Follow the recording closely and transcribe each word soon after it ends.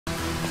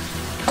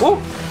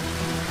Woo!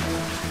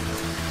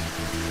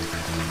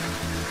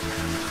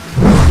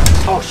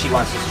 Oh, she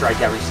wants to strike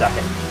every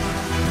second.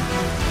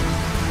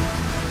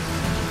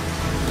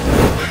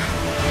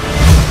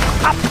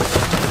 Up.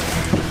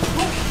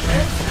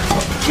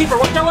 Keep her,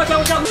 watch out, watch out,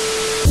 watch out!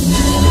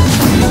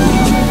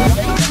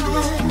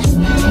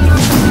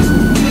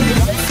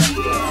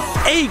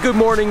 Hey, good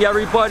morning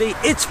everybody.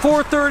 It's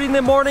 4:30 in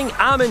the morning.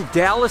 I'm in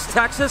Dallas,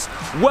 Texas.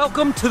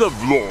 Welcome to the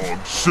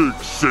Vlog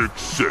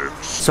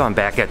 666. So I'm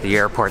back at the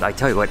airport. I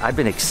tell you what, I've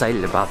been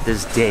excited about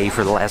this day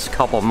for the last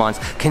couple months.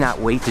 Cannot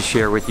wait to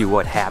share with you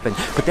what happened.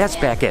 But that's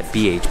back at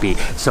BHB.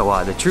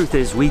 So the truth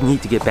is we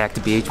need to get back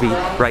to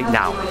BHB right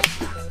now.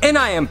 And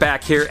I am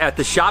back here at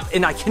the shop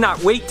and I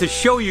cannot wait to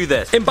show you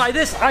this. And by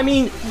this, I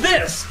mean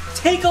this.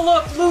 Take a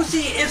look,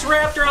 Lucy is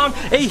wrapped around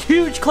a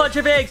huge clutch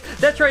of eggs.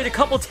 That's right, a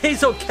couple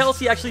days ago,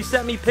 Kelsey actually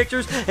sent me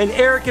pictures and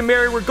Eric and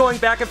Mary were going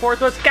back and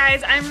forth with us.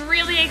 Guys, I'm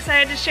really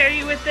excited to share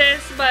you with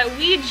this, but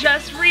we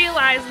just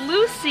realized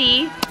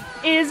Lucy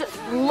is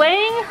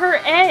laying her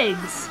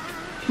eggs.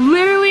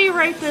 Literally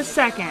right this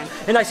second.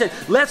 And I said,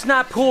 let's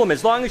not pull them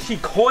as long as she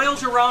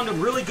coils around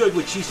them really good,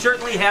 which she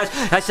certainly has.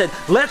 I said,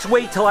 let's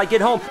wait till I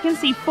get home. You can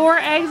see 4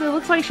 eggs. It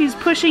looks like she's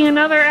pushing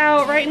another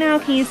out right now.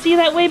 Can you see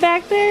that way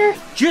back there?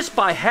 Just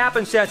by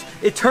happenstance,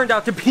 it turned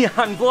out to be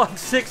on Vlog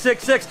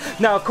 666.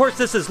 Now, of course,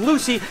 this is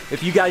Lucy.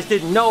 If you guys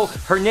didn't know,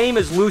 her name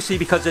is Lucy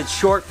because it's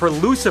short for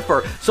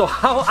Lucifer. So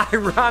how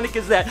ironic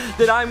is that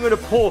I'm going to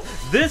pull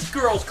this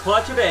girl's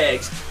clutch of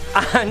eggs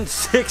on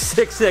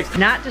 666.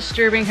 Not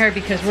disturbing her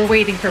because we're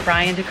waiting for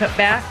Brian to cut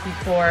back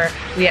before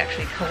we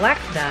actually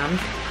collect them,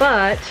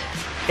 but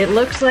it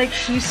looks like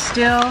she's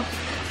still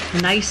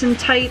nice and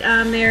tight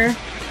on there,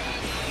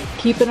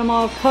 keeping them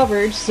all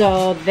covered,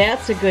 so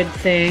that's a good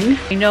thing.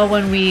 I know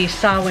when we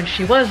saw when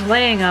she was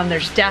laying them,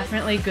 there's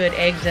definitely good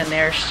eggs in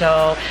there,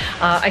 so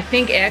I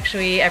think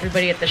actually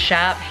everybody at the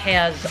shop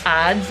has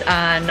odds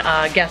on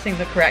guessing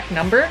the correct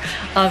number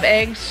of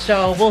eggs,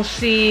 so we'll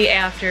see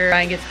after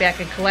Brian gets back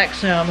and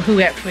collects them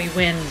who actually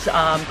wins.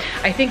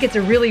 I think it's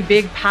a really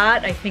big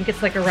pot. I think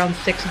it's like around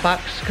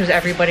 $6 because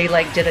everybody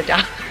like did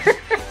 $1.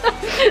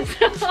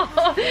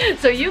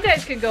 So you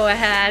guys can go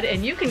ahead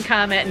and you can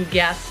comment and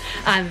guess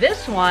on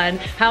this one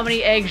how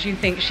many eggs you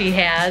think she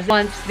has.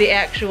 Once the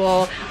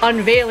actual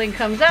unveiling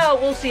comes out,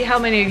 we'll see how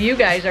many of you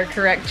guys are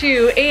correct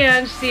too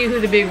and see who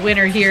the big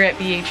winner here at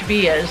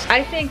BHB is.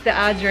 I think the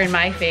odds are in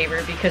my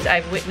favor because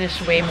I've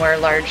witnessed way more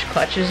large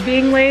clutches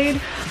being laid,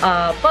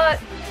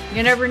 but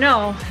you never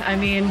know. I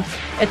mean,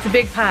 it's a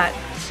big pot.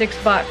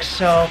 $6,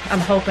 so I'm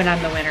hoping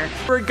I'm the winner.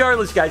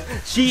 Regardless, guys,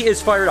 she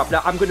is fired up.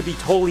 Now, I'm going to be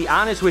totally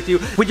honest with you.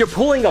 When you're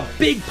pulling a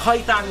big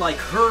python like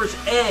hers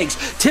eggs,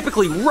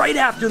 typically right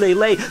after they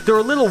lay, they're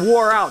a little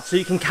wore out, so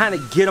you can kind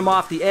of get them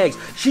off the eggs.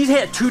 She's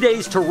had 2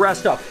 days to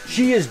rest up.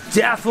 She is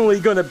definitely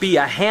going to be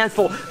a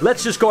handful.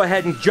 Let's just go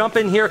ahead and jump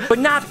in here, but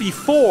not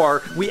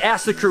before we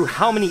ask the crew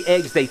how many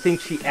eggs they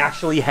think she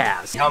actually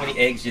has. How many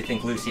eggs do you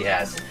think Lucy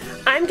has?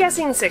 I'm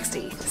guessing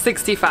 60.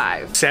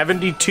 65.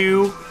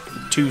 72.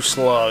 2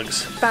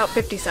 slugs. About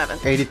 57.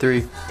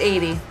 83.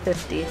 80,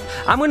 50.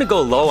 I'm gonna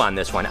go low on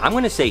this one. I'm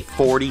gonna say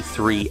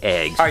 43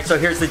 eggs. All right, so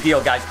here's the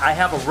deal, guys. I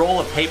have a roll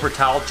of paper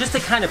towel just to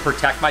kind of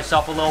protect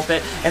myself a little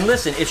bit. And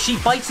listen, if she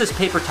bites this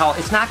paper towel,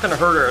 it's not gonna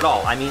hurt her at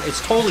all. I mean, it's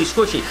totally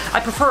squishy.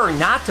 I prefer her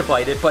not to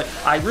bite it, but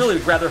I really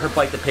would rather her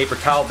bite the paper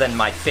towel than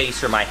my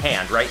face or my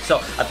hand, right?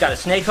 So I've got a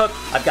snake hook.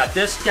 I've got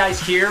this guys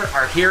here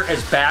are here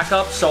as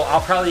backup, so I'll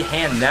probably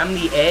hand them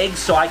the eggs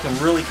so I can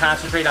really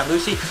concentrate on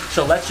Lucy.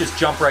 So let's just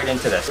jump right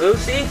into this.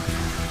 Lucy?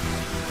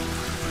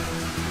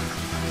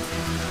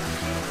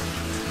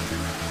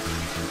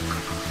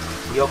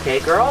 You okay,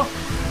 girl?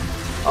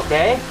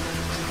 Okay?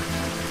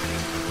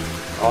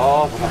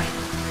 Oh boy.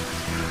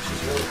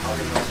 She's really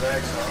hugging those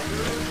eggs, huh?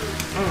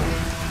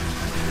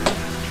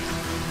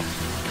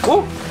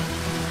 Woo!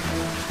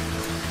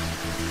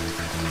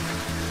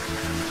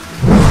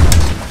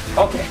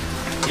 Okay.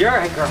 You're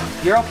alright, girl.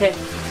 You're okay.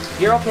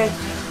 You're okay.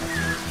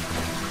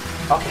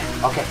 Okay,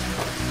 okay,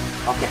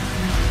 okay.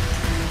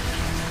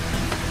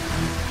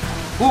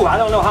 Ooh, I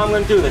don't know how I'm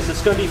gonna do this.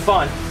 It's gonna be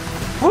fun.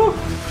 Woo!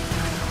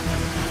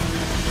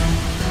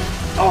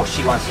 Oh,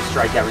 she wants to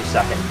strike every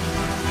second.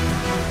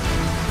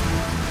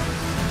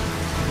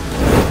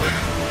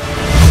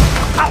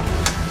 Ow!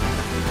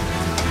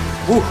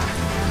 Ooh.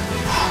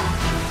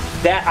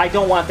 That, I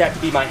don't want that to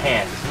be my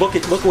hand. Look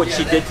what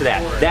she did to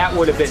that. That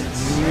would have been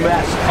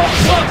messed up.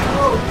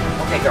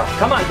 Okay, girl.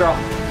 Come on, girl.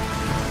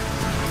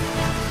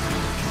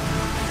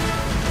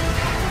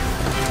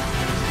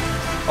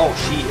 Oh,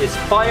 she is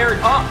fired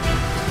up.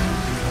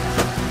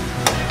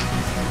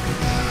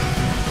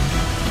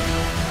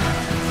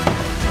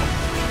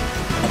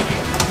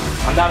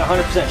 I'm not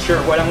 100% sure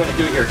what I'm going to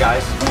do here,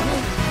 guys.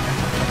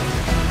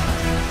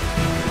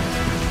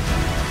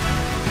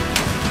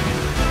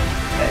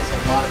 That's a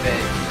lot of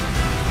eggs.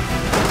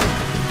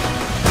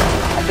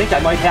 I think I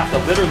might have to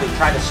literally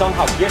try to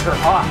somehow get her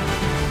off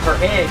her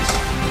eggs.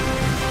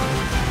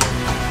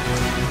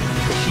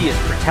 Because she is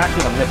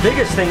protecting them. The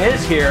biggest thing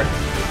is here,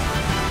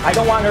 I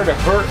don't want her to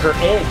hurt her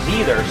eggs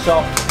either,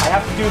 so I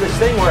have to do this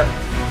thing where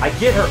I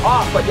get her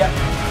off, but yet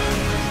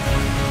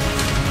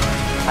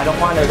I don't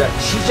want her to,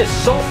 she's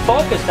just so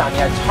focused on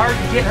me, it's hard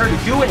to get her to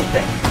do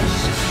anything.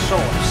 She's just so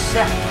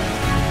upset.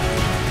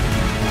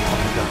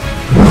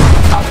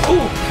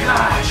 Oh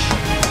gosh,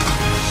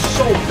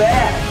 so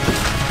bad.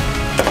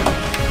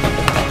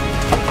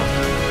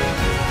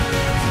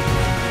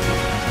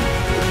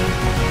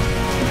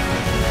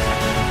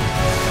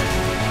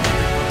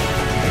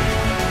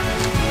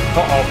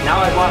 Uh-oh, now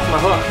I've lost my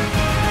hook.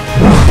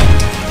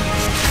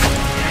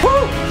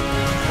 Woo!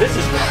 This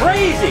is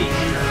crazy!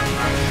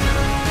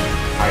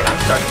 Alright, I'm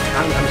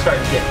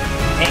starting to get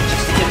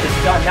anxious to get this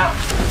done now.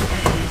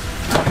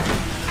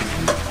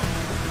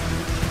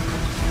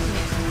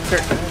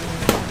 Here.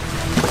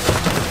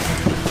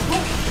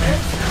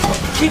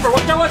 Keep her,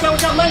 watch out, watch out,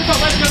 watch out, let it go,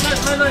 let it go, let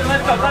it go, let it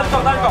go, let it go,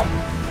 let it go.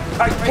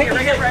 Alright, take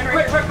it,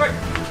 quick, quick, quick.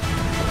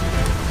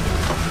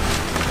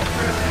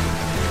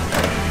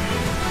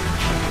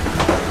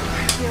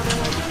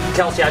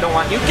 Kelsey, I don't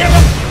want you. Give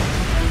him!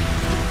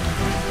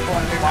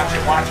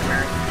 Watch him,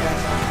 Mary.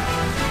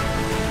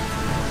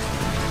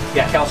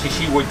 Yeah, Kelsey,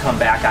 she would come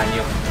back on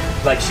you.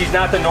 Like, she's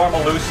not the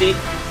normal Lucy,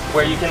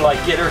 where you can,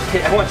 like, get her,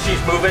 and once she's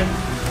moving.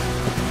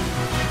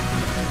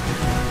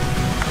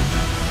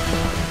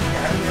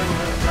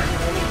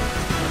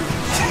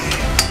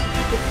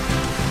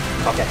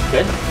 Okay,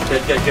 good.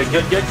 Good.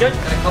 Got a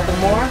couple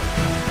more.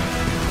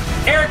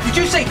 Eric, did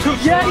you say 2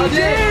 slugs? Yeah, you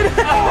did!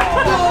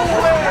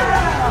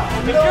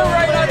 Oh, you're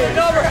right on the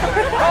number.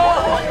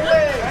 Oh.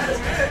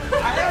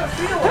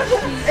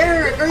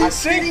 Eric, are you I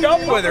synced up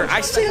with her. I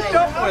synced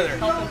up with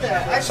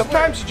her.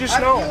 Sometimes you just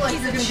know. I feel like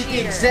you're going to get the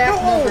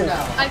exact number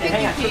now. I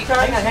think you peaked.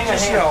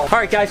 Hang on. All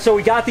right, guys, so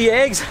we got the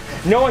eggs.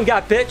 No one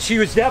got bit. She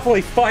was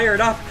definitely fired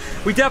up.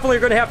 We definitely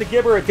are going to have to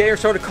give her a day or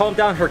so to calm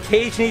down. Her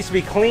cage needs to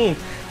be cleaned.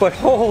 But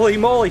holy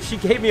moly, she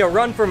gave me a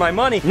run for my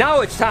money.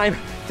 Now it's time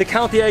to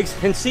count the eggs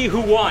and see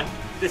who won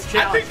this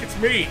challenge. I think it's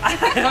me.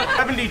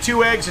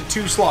 72 eggs and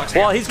 2 slugs.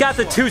 Well, he's got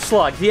the 2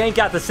 slugs. He ain't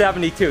got the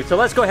 72. So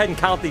let's go ahead and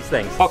count these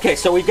things. Okay,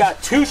 so we've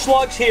got 2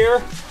 slugs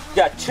here. We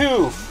got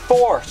 2,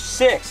 4,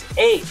 6,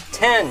 8,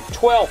 10,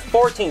 12,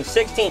 14,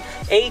 16,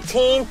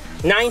 18,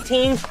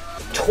 19,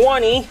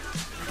 20,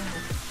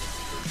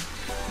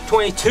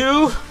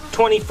 22,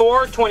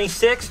 24,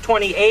 26,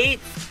 28,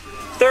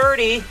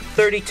 30,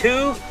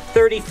 32,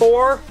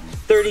 34,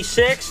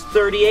 36,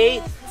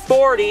 38,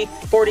 40,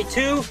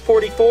 42,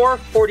 44,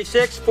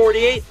 46,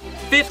 48,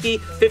 50,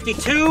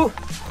 52,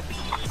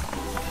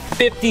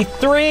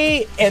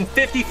 53, and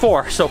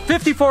 54. So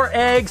 54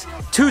 eggs,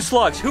 2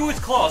 slugs. Who is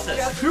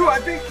closest? 2, I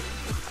think.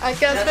 I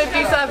guess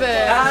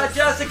 57.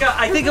 Jessica,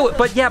 I think it was,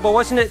 but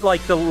wasn't it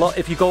like the low,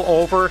 if you go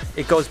over,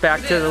 it goes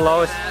back to the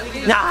lowest?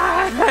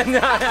 Nah.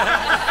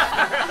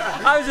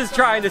 I was just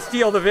trying to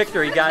steal the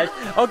victory, guys.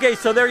 Okay,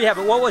 so there you have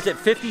it. What was it,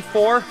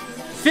 54?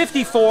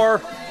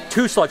 54,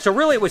 2 slugs. So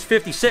really it was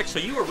 56, so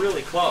you were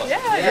really close.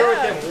 Yeah. You're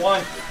within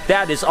 1.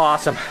 That is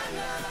awesome.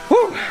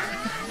 Whew.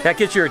 That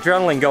gets your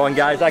adrenaline going,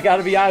 guys. I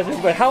gotta be honest with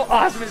you, but how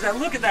awesome is that?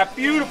 Look at that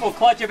beautiful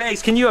clutch of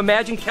eggs. Can you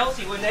imagine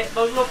Kelsey when those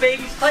little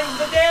babies playing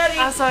with daddy?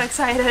 I'm so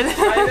excited.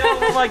 I know,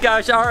 oh my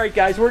gosh. All right,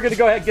 guys, we're gonna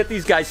go ahead and get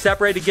these guys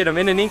separated, get them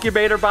in an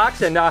incubator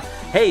box, and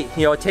hey,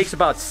 you know, it takes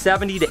about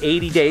 70 to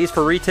 80 days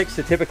for retics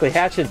to typically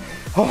hatch, and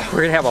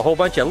we're gonna have a whole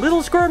bunch of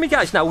little squirmy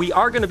guys. Now, we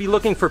are gonna be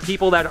looking for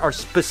people that are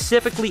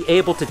specifically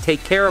able to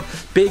take care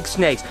of big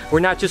snakes.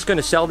 We're not just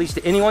gonna sell these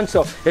to anyone,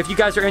 so if you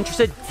guys are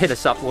interested, hit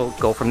us up, we'll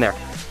go from there.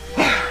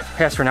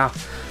 As for now,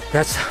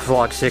 that's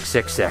vlog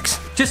 666.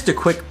 Just a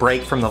quick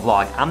break from the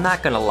vlog. I'm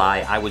not gonna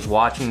lie, I was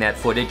watching that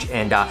footage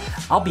and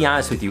I'll be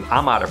honest with you,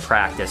 I'm out of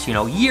practice. You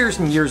know, years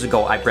and years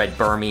ago, I bred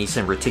Burmese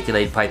and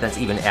reticulated pythons,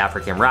 even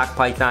African rock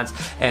pythons,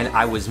 and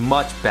I was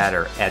much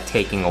better at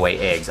taking away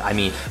eggs. I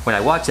mean, when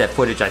I watched that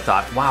footage, I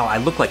thought, wow, I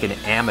look like an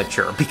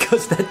amateur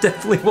because that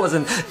definitely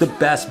wasn't the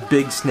best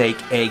big snake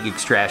egg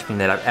extraction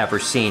that I've ever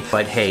seen.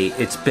 But hey,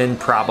 it's been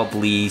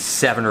probably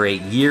 7 or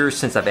 8 years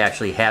since I've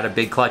actually had a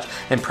big clutch,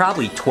 and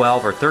probably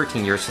 12 or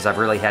 13 years since I've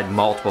really had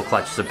multiple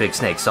clutches of big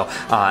snakes. So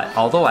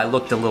although I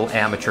looked a little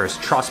amateurish,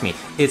 trust me,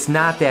 it's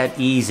not that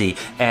easy,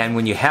 and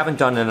when you haven't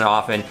done it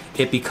often,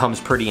 it becomes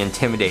pretty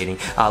intimidating.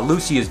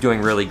 Lucy is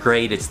doing really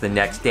great. It's the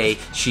next day.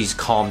 She's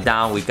calmed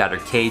down. We've got her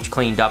cage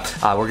cleaned up.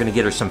 We're gonna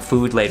get her some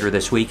food later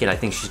this week, and I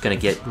think she's gonna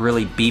get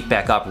really beat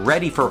back up,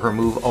 ready for her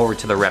move over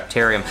to the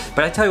reptarium.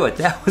 But I tell you what,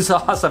 that was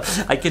awesome.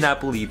 I cannot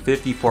believe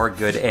 54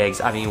 good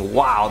eggs. I mean,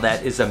 wow,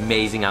 that is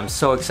amazing. I'm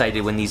so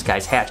excited when these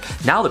guys hatch.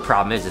 Now the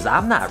problem is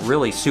I'm not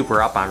really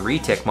super up on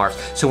retic marks,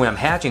 so when I'm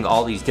hatching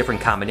all these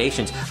different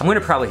combinations, I'm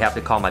gonna probably have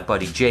to call my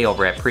buddy Jay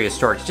over at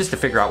Prehistoric just to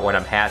figure out what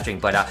I'm hatching,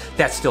 but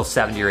that's still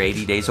 70 or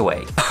 80 days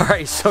away. All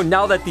right, so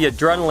now that the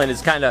adrenaline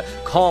is kind of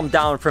calmed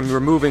down from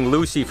removing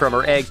Lucy from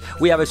her eggs,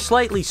 we have a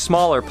slightly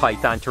smaller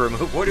python to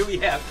remove. What do we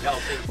have,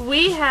 Kelsey?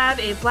 We have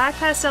a black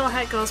pastel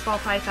het ghost ball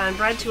python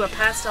bred to a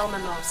pastel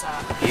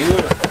mimosa.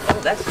 Beautiful.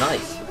 Oh, that's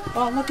nice.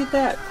 Oh, look at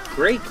that.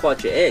 Great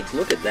clutch of eggs.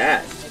 Look at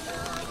that.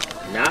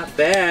 Not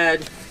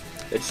bad.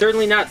 It's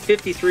certainly not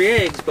 53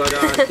 eggs, but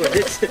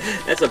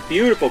that's a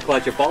beautiful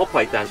clutch of ball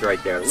pythons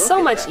right there. Look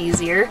So much that.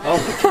 easier. Oh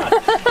my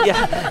God.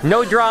 Yeah,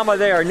 no drama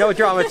there, no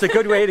drama. It's a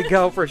good way to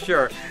go for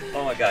sure.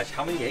 Oh my gosh,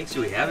 how many eggs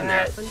do we have in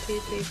there? 1, 2,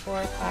 3,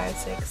 4, 5,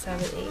 6,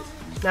 7,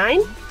 8,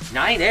 9?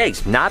 9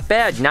 eggs, not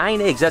bad,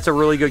 9 eggs, that's a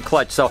really good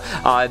clutch. So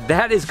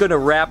that is gonna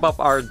wrap up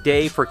our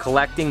day for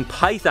collecting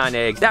python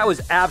eggs. That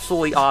was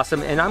absolutely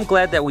awesome, and I'm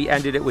glad that we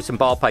ended it with some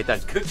ball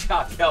pythons. Good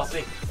job,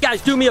 Kelsey.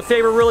 Guys, do me a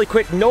favor really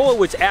quick. Noah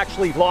was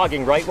actually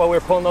vlogging, right, while we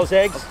were pulling those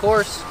eggs? Of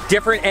course.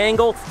 Different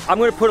angle. I'm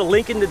gonna put a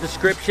link in the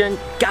description.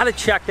 Gotta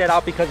check that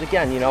out because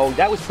again, you know,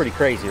 that was pretty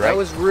crazy, right? That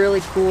was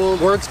really cool.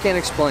 Words can't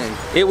explain.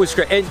 It was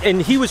great,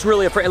 and he was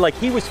really afraid. Like,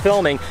 he was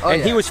filming,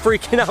 and he was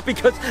freaking out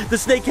because the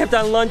snake kept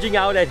on lunging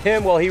out at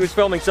him while he was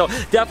filming. So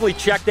definitely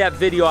check that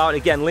video out.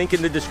 Again, link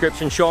in the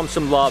description. Show him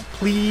some love,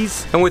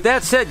 please. And with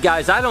that said,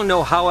 guys, I don't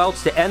know how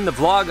else to end the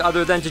vlog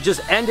other than to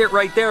just end it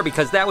right there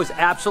because that was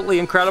absolutely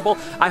incredible.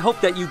 I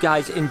hope that you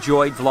guys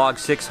enjoyed vlog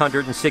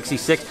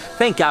 666.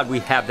 Thank God we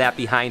have that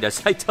behind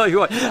us. I tell you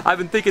what, I've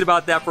been thinking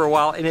about that for a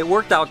while, and it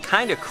worked out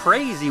kind of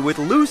crazy with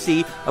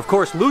Lucy, of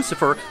course,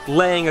 Lucifer,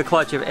 laying a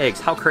clutch of eggs.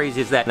 How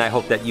crazy is that? And I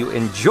hope that you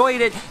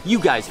enjoyed it. You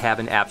guys have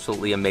an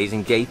absolutely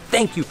amazing day.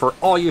 Thank you for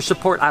all your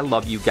support. I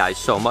love you guys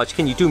so much.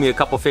 Can you do me a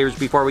couple favors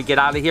before we get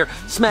out of here?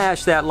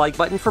 Smash that like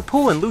button for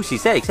pulling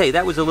Lucy's eggs. Hey,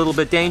 that was a little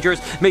bit dangerous.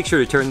 Make sure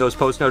to turn those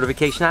post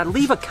notifications on.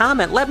 Leave a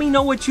comment. Let me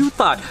know what you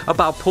thought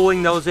about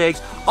pulling those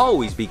eggs.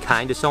 Always be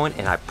kind to someone,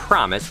 and I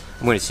promise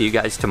I'm going to see you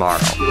guys tomorrow.